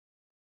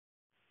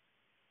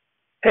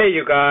Hey,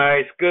 you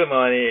guys, good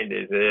morning.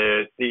 This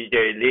is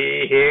DJ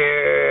Lee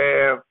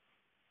here.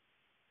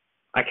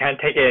 I can't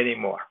take it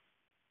anymore.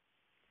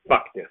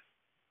 Fuck this.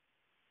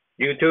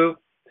 YouTube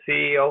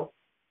CEO,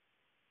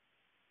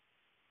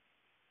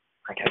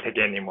 I can't take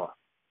it anymore.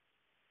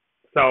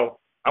 So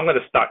I'm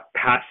gonna start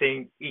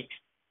passing each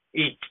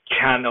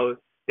channel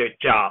their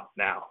job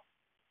now.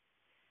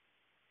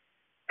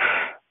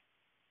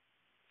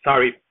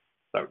 sorry,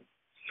 sorry,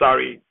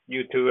 sorry,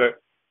 YouTuber.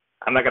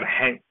 I'm not gonna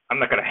hang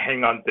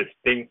on this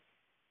thing.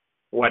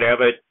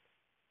 Whatever.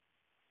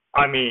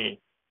 I mean,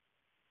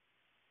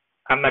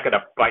 I'm not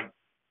gonna fight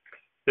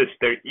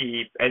Sister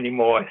Eve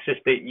anymore.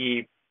 Sister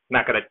Eve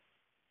not gonna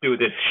do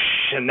this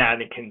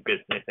shenanigan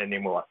business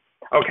anymore.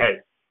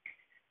 Okay,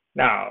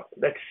 now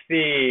let's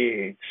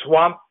see.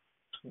 Swamp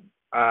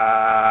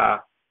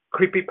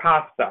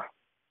creepypasta.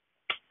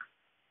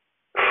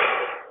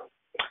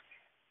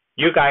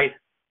 You guys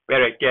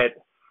better get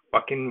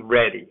fucking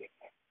ready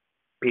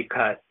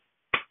because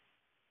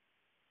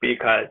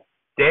because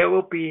there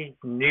will be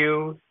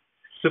new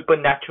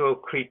supernatural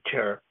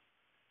creature,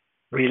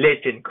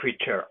 religion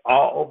creature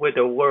all over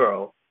the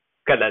world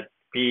gonna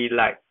be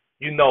like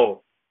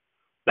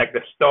like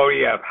the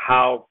story of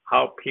how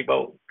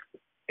people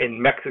in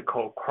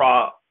Mexico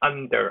crawl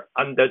under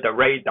the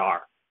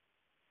radar.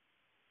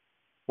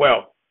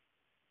 Well,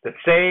 the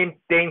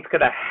same thing's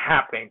gonna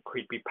happen,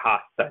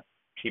 creepypasta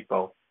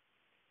people.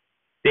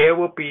 There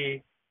will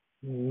be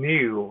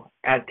new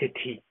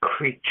entity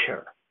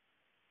creature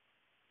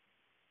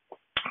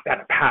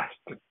that pass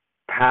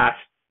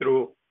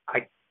through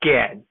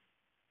again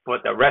for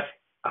the rest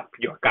of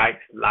your guys'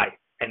 life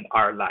and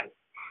our life.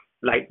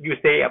 Like you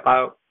say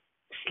about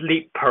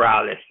sleep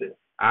paralysis.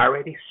 I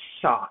already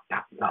saw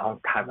that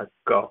long time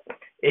ago.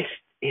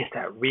 It's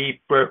a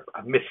rebirth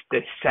of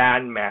Mr.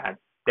 Sandman,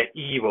 the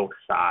evil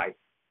side.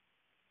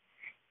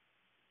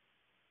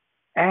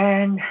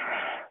 And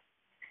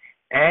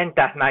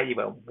that's not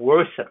even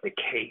worse of the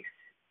case.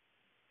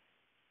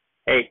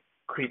 Hey,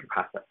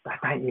 creepypasta,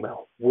 that's not even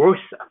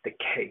worse of the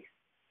case.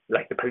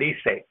 Like the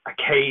police say, a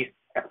case,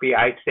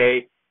 FBI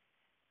say,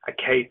 a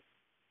case.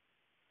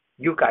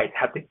 You guys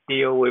have to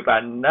deal with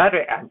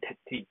another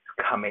entity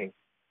coming.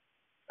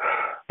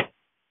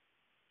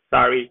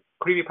 Sorry,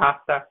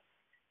 creepypasta.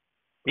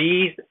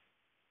 These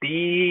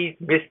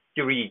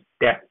mystery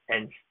death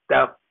and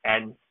stuff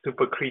and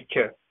super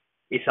creature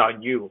is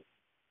on you.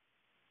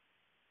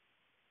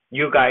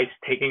 You guys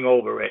taking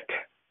over it,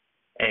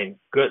 and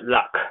good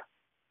luck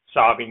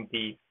solving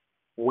these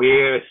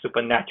weird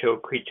supernatural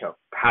creature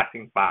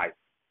passing by.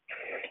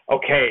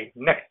 Okay,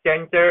 next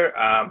gender.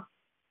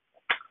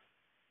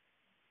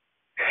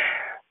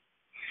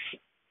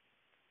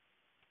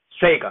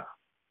 Sega,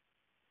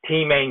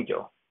 Team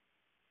Angel.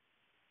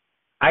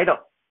 I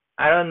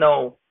don't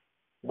know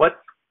what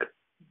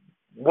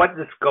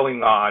is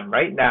going on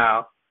right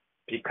now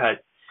because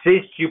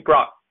since you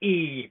brought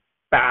Eve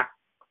back,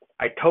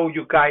 I told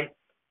you guys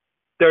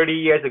 30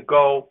 years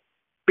ago,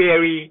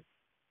 bury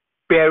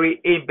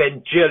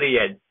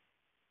Evangelion,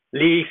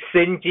 leave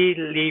Shinji,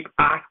 leave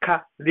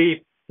Asuka,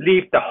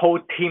 leave the whole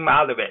team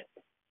out of it.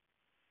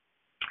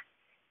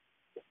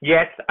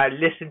 Yes, I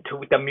listened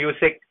to the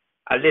music,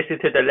 I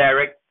listened to the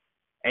lyrics,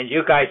 and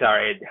you guys are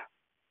in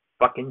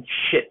fucking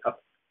shit a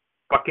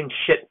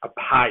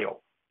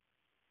pile.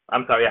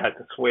 I'm sorry I had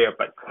to swear,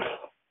 but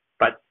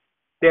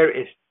there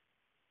is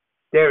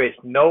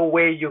no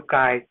way you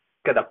guys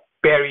gonna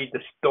bury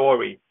the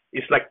story.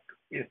 It's like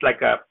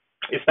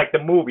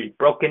the movie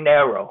Broken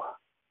Arrow.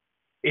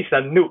 It's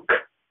a nuke.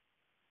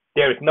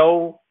 There's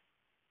no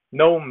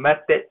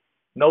method,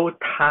 no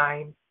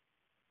time.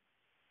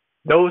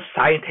 No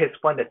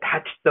scientists want to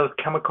touch those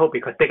chemicals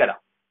because they're gonna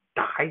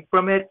die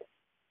from it.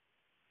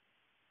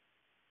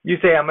 You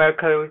say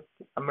America.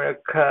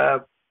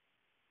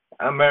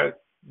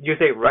 You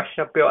say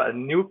Russia built a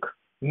nuke?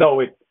 No.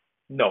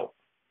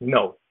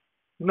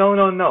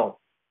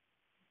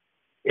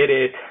 It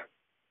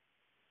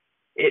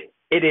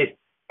is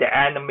the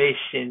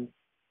animation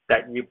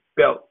that you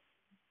built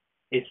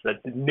is the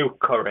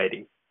nuke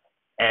already,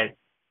 and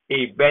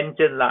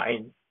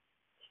Evangeline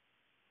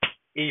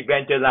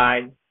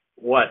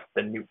was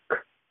the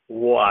nuke,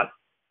 was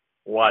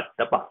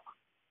the bomb,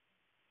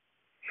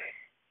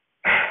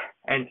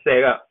 and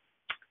Sega,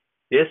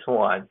 this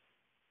one,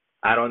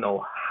 I don't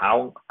know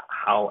how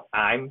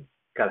I'm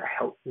gonna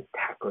help you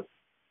tackle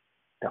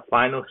the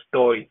final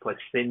story for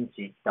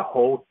Shinji, the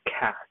whole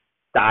cast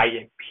die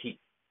in peace.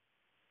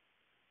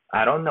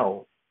 I don't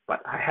know,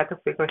 but I had to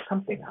figure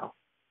something out.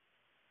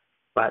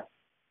 But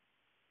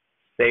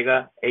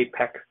Sega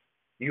Apex,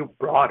 you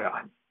brought it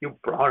on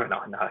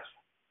us.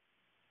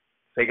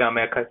 Sega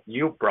America,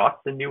 you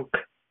brought the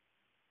nuke.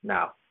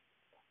 Now,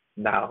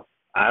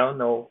 I don't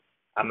know.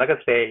 I'm not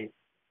gonna say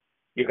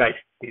you guys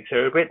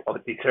deserve it or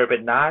deserve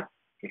it not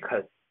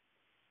because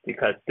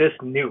this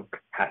nuke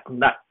has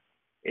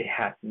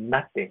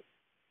nothing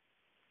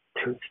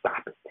to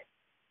stop it.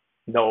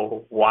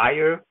 No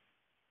wire,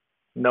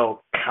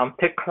 no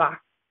counter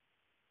clock.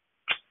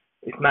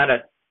 It's not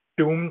a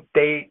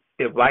doomsday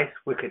device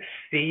we could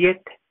see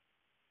it.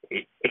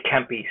 It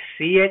can't be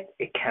see it.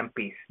 It can't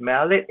be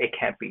smell it. It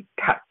can't be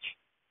touch.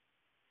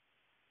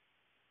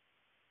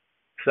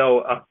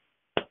 So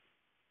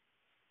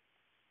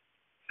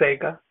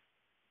Sega,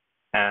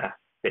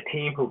 the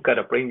team who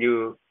gotta bring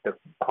you the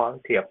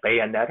quality of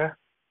Bayonetta,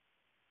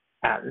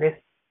 Atlas.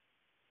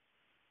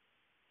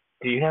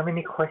 Do you have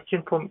any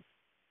question for me?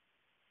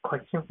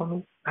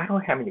 I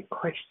don't have any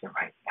question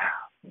right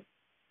now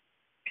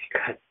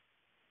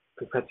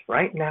because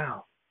right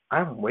now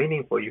I'm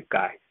waiting for you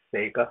guys,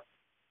 Sega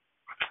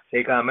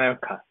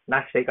America,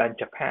 not Sega in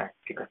Japan,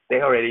 because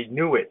they already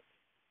knew it.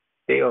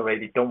 They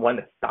already don't want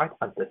to start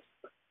on this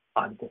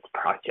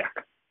project.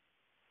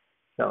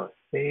 So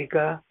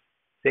Sega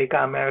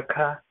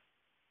America,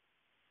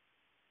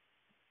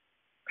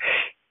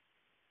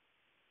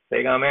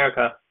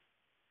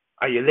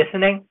 are you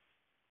listening?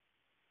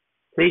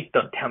 Please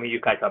don't tell me you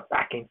guys are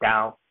backing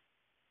down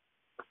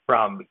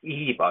from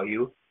Eve, are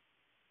you?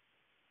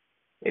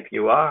 If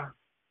you are,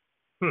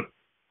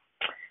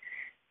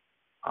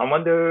 I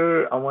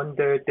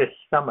wonder this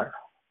summer,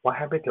 what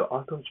happened to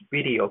all those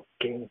video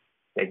games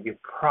that you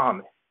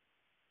promised?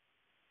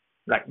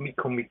 Like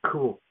Miku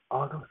Miku,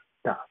 all those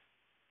stuff.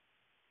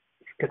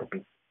 It's gonna be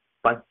a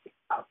bunch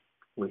of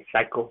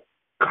recycled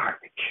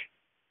garbage.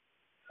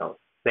 So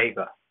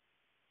Sega,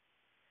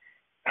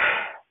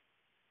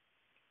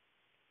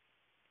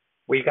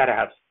 we gotta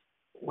have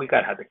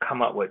to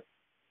come up with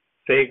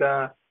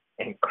Sega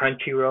and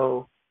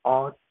Crunchyroll,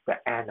 all the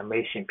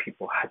animation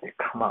people had to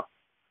come up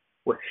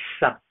with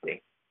something.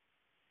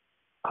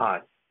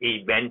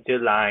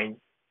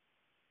 Evangeline,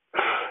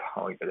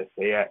 how are you gonna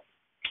say it?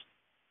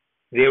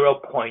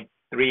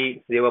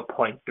 0.3,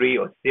 0.3,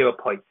 or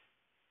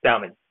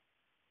 0.7.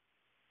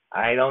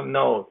 I don't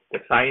know. The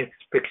science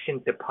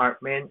fiction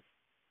department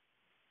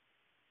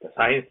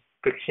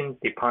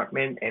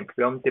and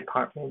film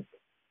department.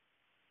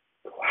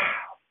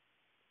 Wow.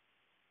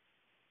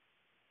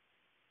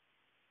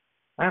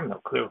 I have no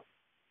clue.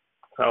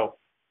 So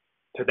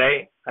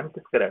today I'm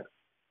just gonna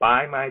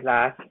buy my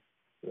last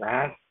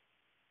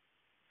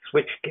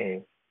Switch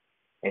game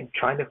and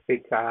trying to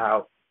figure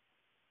out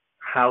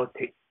how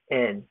to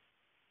end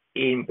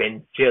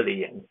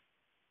Evangelion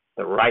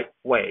the right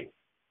way,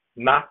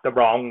 not the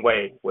wrong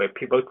way, where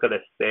people's gonna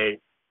say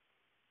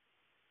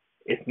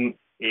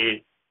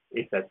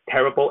it's a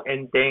terrible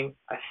ending,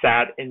 a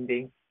sad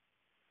ending.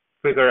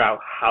 Figure out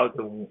how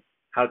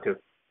to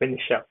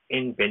finish up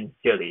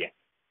Evangelion.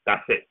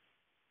 That's it.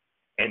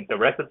 And the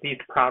rest of these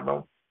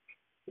problems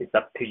is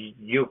up to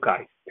you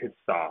guys to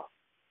solve.